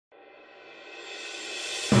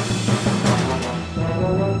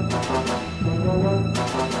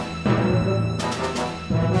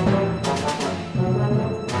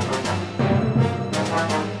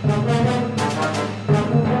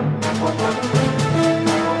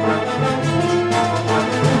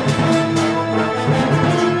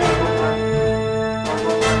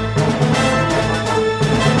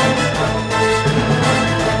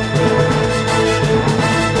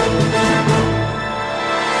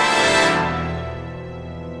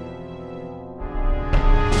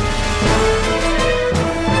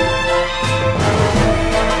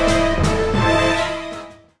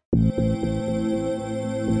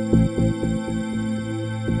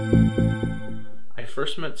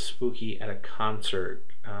first met Spooky at a concert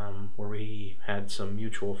where we had some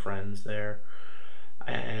mutual friends there,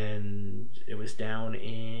 and it was down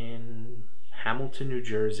in Hamilton, New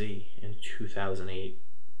Jersey in 2008,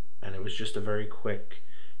 and it was just a very quick,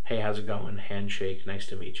 hey, how's it going, handshake, nice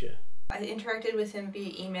to meet you. I interacted with him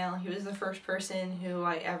via email. He was the first person who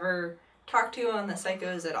I ever talked to on the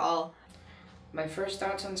Psychos at all. My first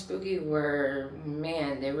thoughts on Spooky were,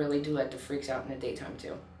 man, they really do let the freaks out in the daytime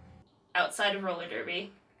too. Outside of roller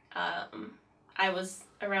derby, I was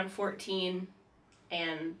around 14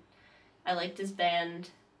 and I liked his band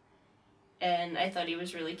and I thought he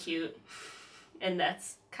was really cute, and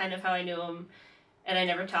that's kind of how I knew him. And I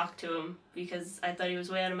never talked to him because I thought he was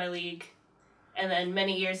way out of my league. And then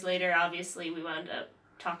many years later, obviously, we wound up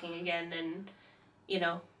talking again and, you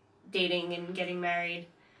know, dating and getting married.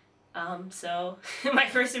 So my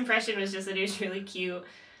first impression was just that he was really cute.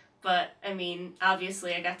 But, I mean,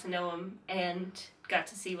 obviously I got to know him and got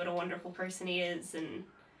to see what a wonderful person he is and,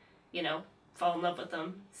 you know, fall in love with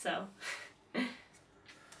him. So.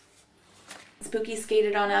 Spooky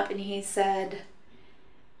skated on up and he said,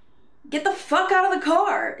 "Get the fuck out of the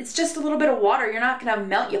car. It's just a little bit of water. You're not gonna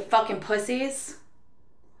melt, you fucking pussies."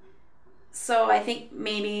 So I think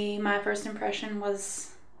maybe my first impression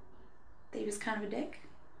was that he was kind of a dick.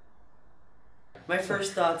 My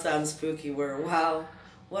first thoughts on Spooky were, wow,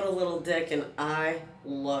 what a little dick, and I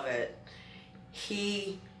love it.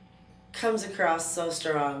 He comes across so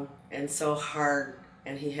strong and so hard,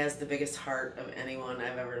 and he has the biggest heart of anyone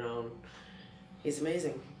I've ever known. He's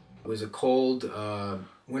amazing. It was a cold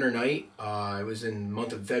winter night. It was in the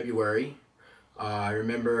month of February. I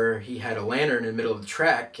remember he had a lantern in the middle of the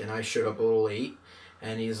track, and I showed up a little late.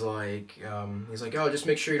 And he's like, oh, just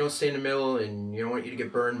make sure you don't stay in the middle, and you don't want you to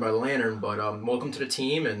get burned by the lantern. But welcome to the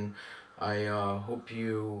team, and I hope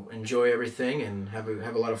you enjoy everything and have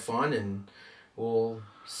a lot of fun. And we'll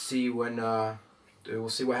see what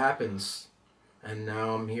happens. And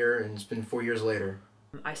now I'm here, and it's been 4 years later.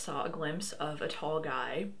 I saw a glimpse of a tall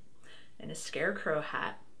guy in a scarecrow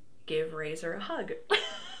hat give Razor a hug.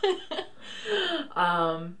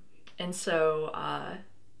 And so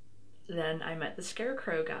then I met the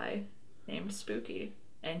scarecrow guy named Spooky,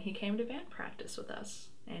 and he came to band practice with us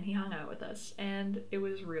and he hung out with us, and it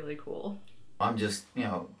was really cool. I'm just, you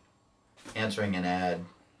know, answering an ad,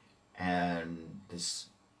 and this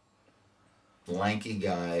lanky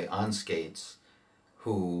guy on skates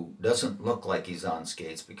who doesn't look like he's on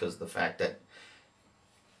skates because of the fact that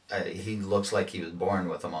he looks like he was born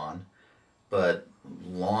with them on, but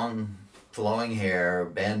long flowing hair,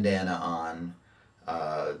 bandana on,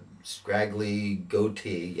 scraggly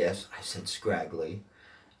goatee, yes, I said scraggly,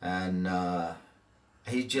 and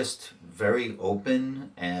he's just very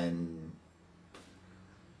open and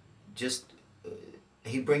just,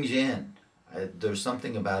 he brings you in. There's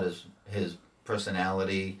something about his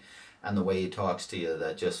personality and the way he talks to you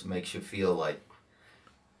that just makes you feel like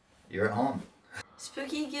you're at home.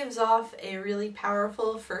 Spooky gives off a really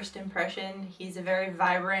powerful first impression. He's a very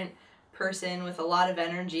vibrant person with a lot of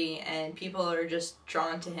energy, and people are just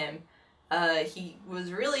drawn to him. He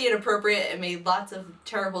was really inappropriate and made lots of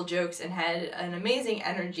terrible jokes and had an amazing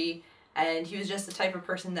energy, and he was just the type of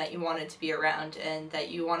person that you wanted to be around and that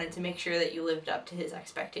you wanted to make sure that you lived up to his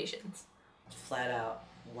expectations. Flat out,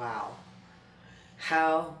 wow.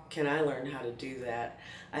 How can I learn how to do that?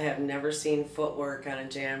 I have never seen footwork on a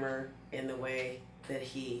jammer in the way that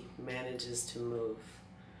he manages to move.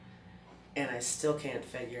 And I still can't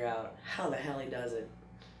figure out how the hell he does it.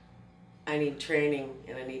 I need training,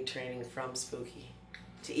 and I need training from Spooky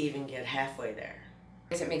to even get halfway there.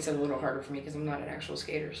 I guess it makes it a little harder for me because I'm not an actual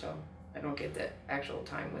skater, so I don't get the actual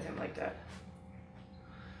time with him like that.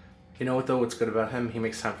 You know what though, what's good about him? He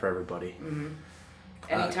makes time for everybody. Mm-hmm.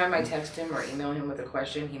 Anytime I text him or email him with a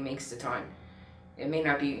question, he makes the time. It may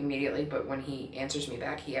not be immediately, but when he answers me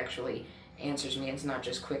back, he actually answers me. It's not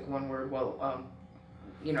just quick one word, well,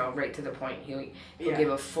 you know, right to the point. He'll give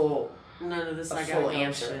a full, none of this, a full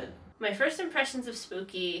answer. Shit. My first impressions of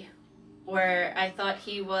Spooky were I thought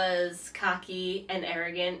he was cocky and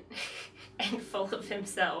arrogant and full of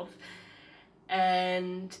himself.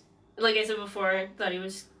 And like I said before, thought he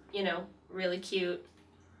was, you know, really cute.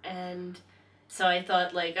 And so I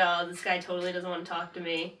thought, like, oh, this guy totally doesn't want to talk to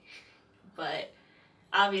me. But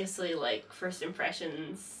obviously, like, first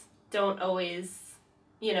impressions don't always,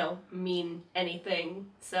 you know, mean anything.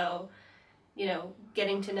 So, you know,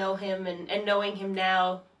 getting to know him and knowing him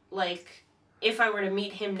now, like, if I were to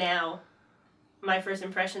meet him now, my first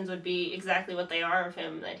impressions would be exactly what they are of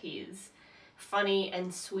him, that he's funny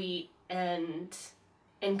and sweet and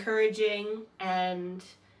encouraging and,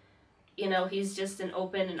 you know, he's just an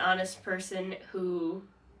open and honest person who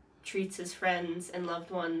treats his friends and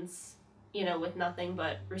loved ones, you know, with nothing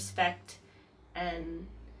but respect, and,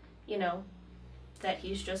 you know, that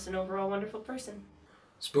he's just an overall wonderful person.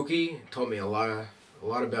 Spooky taught me a lot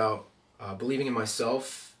about believing in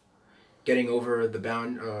myself, getting over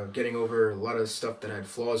getting over a lot of stuff that I had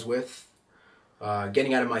flaws with.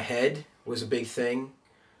 Getting out of my head was a big thing.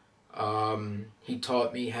 He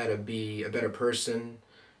taught me how to be a better person,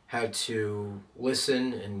 how to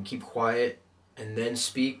listen and keep quiet and then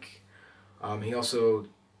speak. He also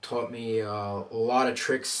taught me a lot of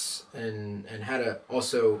tricks and how to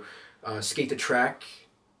also skate the track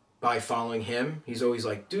by following him. He's always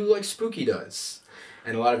like, do like Spooky does.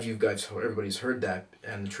 And a lot of you guys, everybody's heard that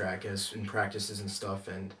on the track as in practices and stuff.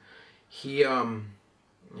 And he,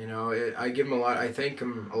 you know, I give him a lot. I thank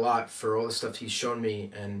him a lot for all the stuff he's shown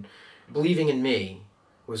me, and believing in me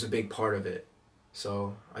was a big part of it.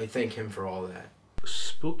 So I thank him for all of that.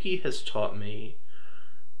 Spooky has taught me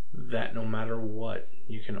that no matter what,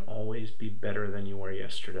 you can always be better than you were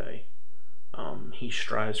yesterday. He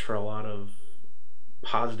strives for a lot of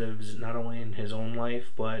positives, not only in his own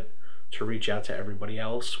life, but to reach out to everybody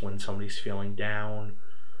else when somebody's feeling down,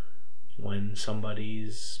 when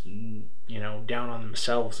somebody's, you know, down on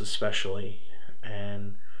themselves especially.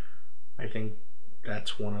 And I think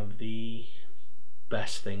that's one of the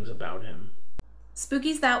best things about him.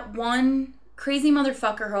 Spooky's that one crazy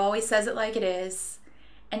motherfucker who always says it like it is,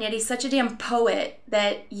 and yet he's such a damn poet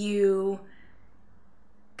that you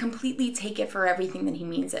completely take it for everything that he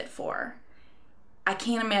means it for. I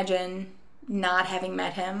can't imagine not having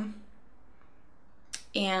met him.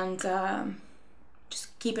 And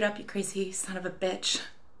just keep it up, you crazy son of a bitch.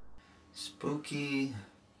 Spooky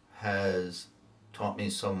has taught me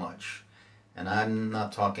so much, and I'm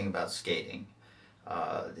not talking about skating.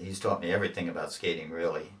 He's taught me everything about skating,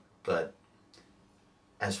 really. But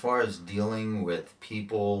as far as dealing with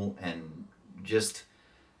people and just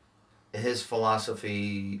his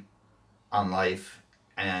philosophy on life,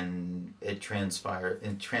 and it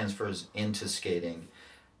transfers into skating,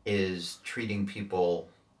 is treating people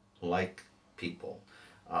like people.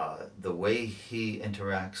 The way he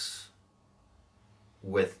interacts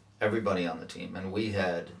with everybody on the team, and we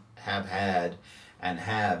have had and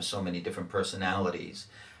have so many different personalities,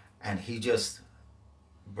 and he just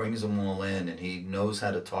brings them all in, and he knows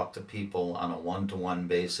how to talk to people on a one-to-one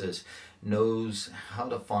basis, knows how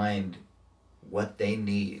to find what they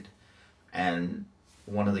need. And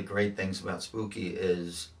one of the great things about Spooky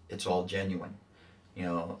is it's all genuine. You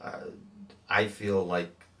know, I feel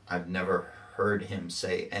like I've never heard him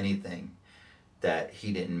say anything that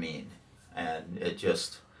he didn't mean. And it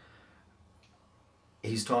just,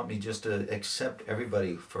 he's taught me just to accept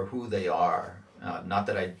everybody for who they are. Not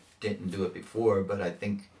that I didn't do it before, but I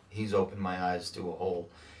think he's opened my eyes to a whole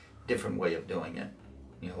different way of doing it.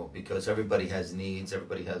 You know, because everybody has needs,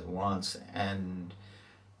 everybody has wants, and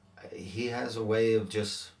he has a way of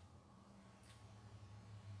just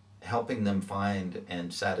helping them find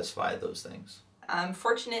and satisfy those things. I'm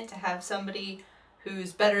fortunate to have somebody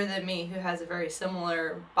who's better than me, who has a very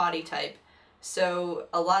similar body type. So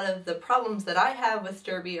a lot of the problems that I have with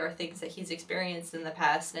Derby are things that he's experienced in the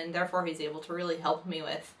past, and therefore he's able to really help me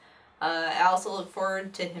with. I also look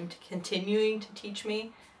forward to him continuing to teach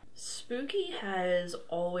me. Spooky has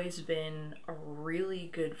always been a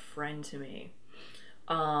really good friend to me.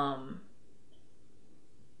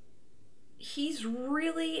 He's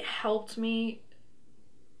really helped me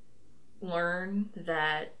learn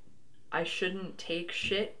that I shouldn't take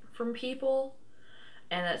shit from people,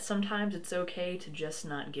 and that sometimes it's okay to just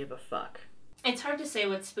not give a fuck. It's hard to say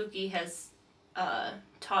what Spooky has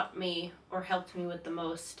taught me or helped me with the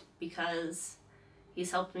most, because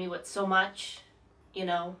he's helped me with so much, you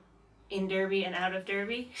know, in Derby and out of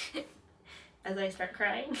Derby, as I start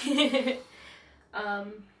crying.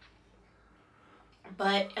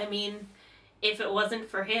 But, I mean, if it wasn't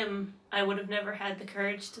for him, I would have never had the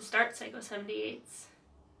courage to start Psycho 78s.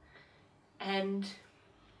 And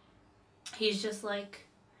he's just like,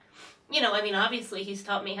 you know, I mean, obviously he's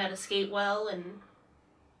taught me how to skate well,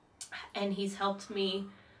 and he's helped me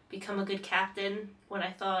become a good captain when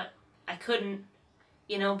I thought I couldn't,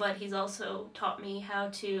 you know, but he's also taught me how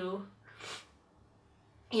to,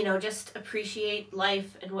 you know, just appreciate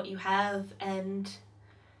life and what you have, and,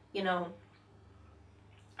 you know,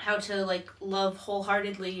 how to, like, love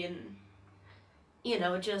wholeheartedly, and, you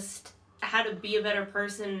know, just how to be a better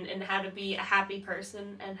person, and how to be a happy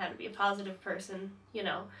person, and how to be a positive person, you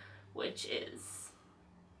know, which is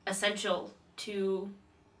essential to,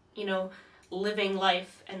 you know, living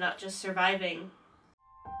life and not just surviving.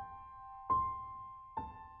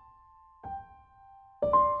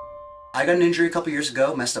 I got an injury a couple years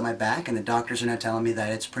ago, messed up my back, and the doctors are now telling me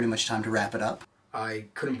that it's pretty much time to wrap it up. I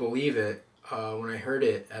couldn't believe it when I heard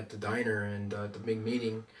it at the diner and the big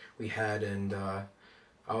meeting we had, and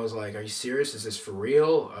I was like, are you serious? Is this for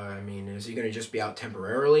real? I mean, is he going to just be out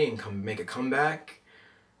temporarily and make a comeback?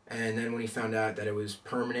 And then when he found out that it was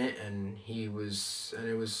permanent and it was,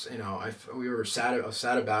 you know, we were sad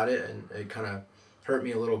about it, and it kind of hurt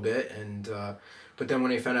me a little bit. And but then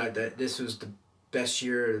when I found out that this was the best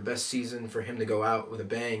year, the best season for him to go out with a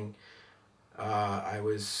bang, I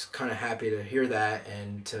was kind of happy to hear that,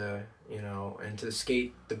 and to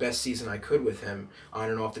skate the best season I could with him on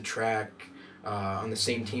and off the track, on the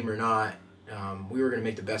same team or not. We were going to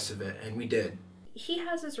make the best of it, and we did. He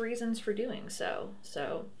has his reasons for doing so,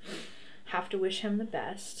 have to wish him the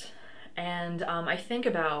best. And I think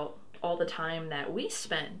about all the time that we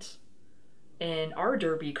spent in our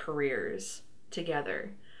derby careers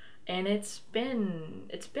together, and it's been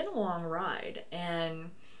a long ride,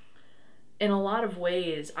 and in a lot of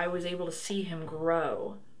ways I was able to see him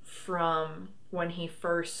grow from when he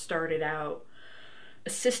first started out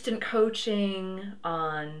assistant coaching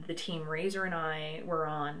on the team Razor and I were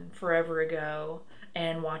on forever ago,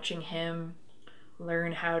 and watching him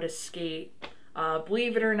learn how to skate.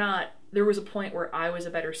 Believe it or not, there was a point where I was a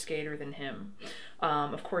better skater than him.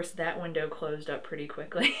 Of course, that window closed up pretty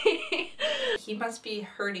quickly. He must be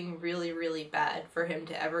hurting really, really bad for him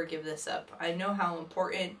to ever give this up. I know how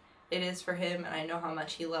important it is for him, and I know how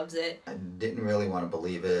much he loves it. I didn't really want to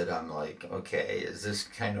believe it. I'm like, okay, is this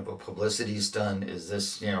kind of a publicity stunt? Is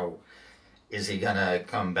this, is he gonna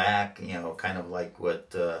come back, kind of like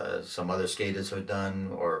what some other skaters have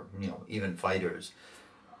done, or, even fighters.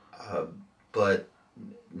 But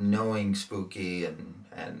knowing Spooky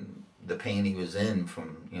and the pain he was in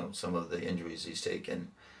from, some of the injuries he's taken,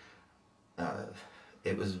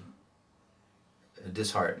 it was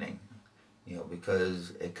disheartening.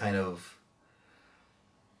 Because it kind of,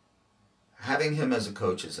 having him as a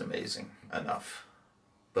coach is amazing enough,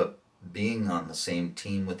 but being on the same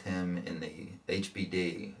team with him in the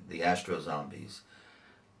HBD, the Astro Zombies,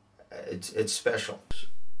 it's special.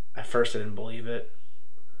 At first I didn't believe it.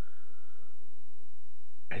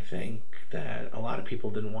 I think that a lot of people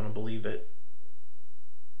didn't want to believe it,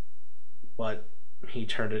 but he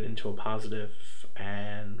turned it into a positive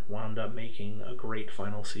and wound up making a great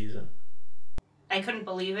final season. I couldn't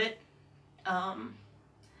believe it. And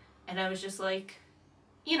I was just like,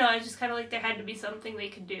 I was just kind of like, there had to be something they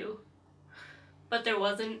could do. But there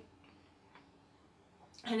wasn't.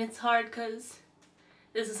 And it's hard because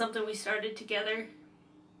this is something we started together.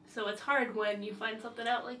 So it's hard when you find something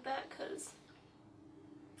out like that, because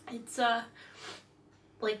it's,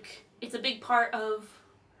 it's a big part of,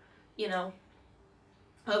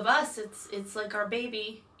 of us. It's like our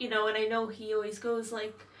baby, and I know he always goes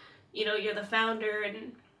like, you're the founder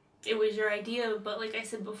and it was your idea, but like I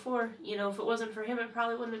said before, if it wasn't for him, it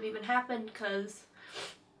probably wouldn't have even happened, because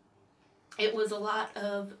it was a lot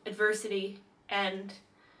of adversity, and,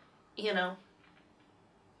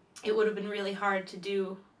 it would have been really hard to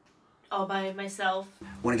do all by myself. We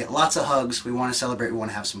want to get lots of hugs, we want to celebrate, we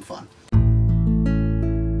want to have some fun.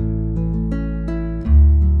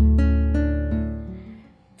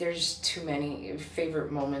 There's too many favorite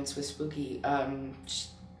moments with Spooky.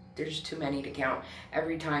 There's too many to count.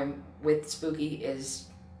 Every time with Spooky is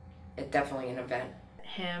definitely an event.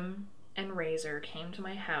 Him and Razor came to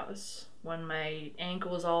my house when my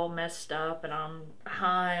ankle was all messed up and I'm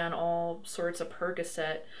high on all sorts of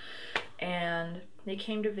Percocet, and they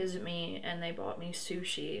came to visit me and they bought me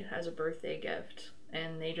sushi as a birthday gift,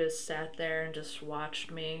 and they just sat there and just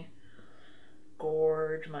watched me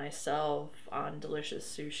gorge myself on delicious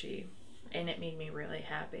sushi, and it made me really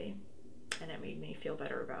happy. And it made me feel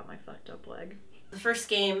better about my fucked up leg. The first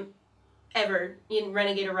game ever,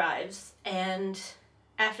 Renegade arrives, and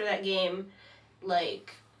after that game,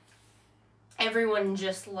 everyone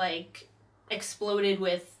just, exploded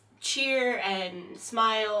with cheer and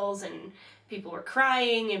smiles, and people were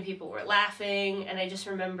crying, and people were laughing, and I just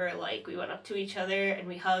remember, we went up to each other, and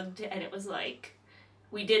we hugged, and it was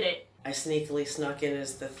we did it. I sneakily snuck in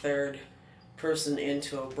as the third person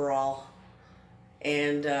into a brawl.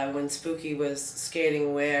 And when Spooky was skating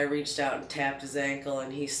away, I reached out and tapped his ankle,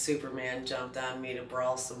 and he Superman jumped on me to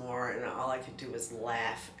brawl some more, and all I could do was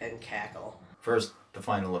laugh and cackle. First, the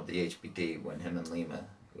final of the HBD, when him and Lima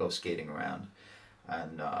go skating around,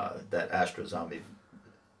 and that Astro Zombie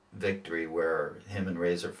victory where him and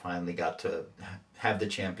Razor finally got to have the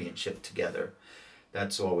championship together.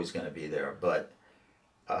 That's always going to be there. But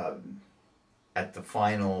at the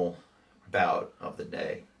final bout of the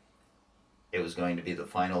day, it was going to be the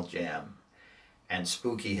final jam, and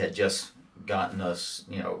Spooky had just gotten us,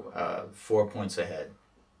 4 points ahead.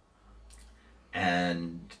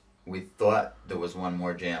 And we thought there was one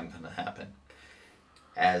more jam going to happen.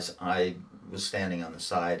 As I was standing on the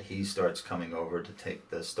side, he starts coming over to take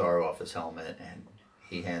the star off his helmet, and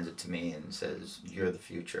he hands it to me and says, "You're the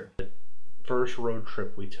future." First road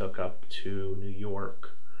trip we took up to New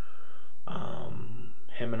York,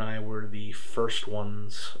 him and I were the first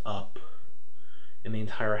ones up in the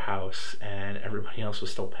entire house, and everybody else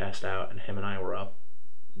was still passed out, and him and I were up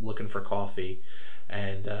looking for coffee.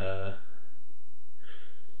 And I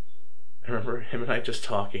remember him and I just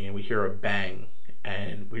talking, and we hear a bang,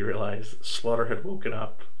 and we realized Slaughter had woken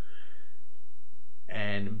up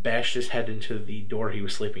and bashed his head into the door he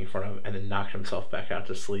was sleeping in front of, and then knocked himself back out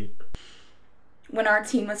to sleep. When our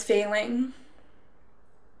team was failing,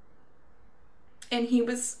 and he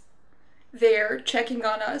was there checking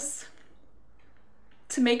on us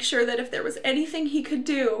to make sure that if there was anything he could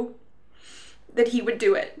do, that he would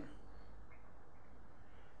do it.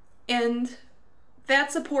 And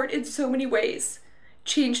that support in so many ways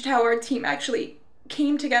changed how our team actually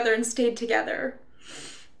came together and stayed together,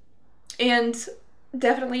 and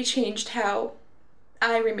definitely changed how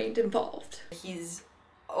I remained involved. He's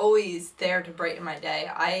always there to brighten my day.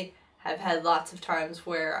 I have had lots of times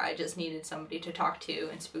where I just needed somebody to talk to,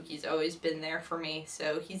 and Spooky's always been there for me.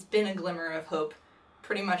 So he's been a glimmer of hope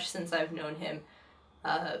pretty much since I've known him.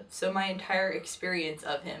 So my entire experience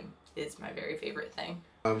of him is my very favorite thing.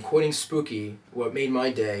 Quoting Spooky, what made my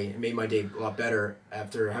day, a lot better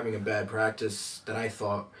after having a bad practice that I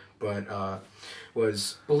thought, but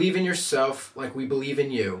was, "Believe in yourself like we believe in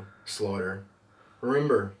you, Slaughter.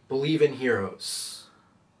 Remember, believe in heroes."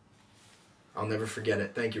 I'll never forget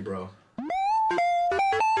it. Thank you, bro.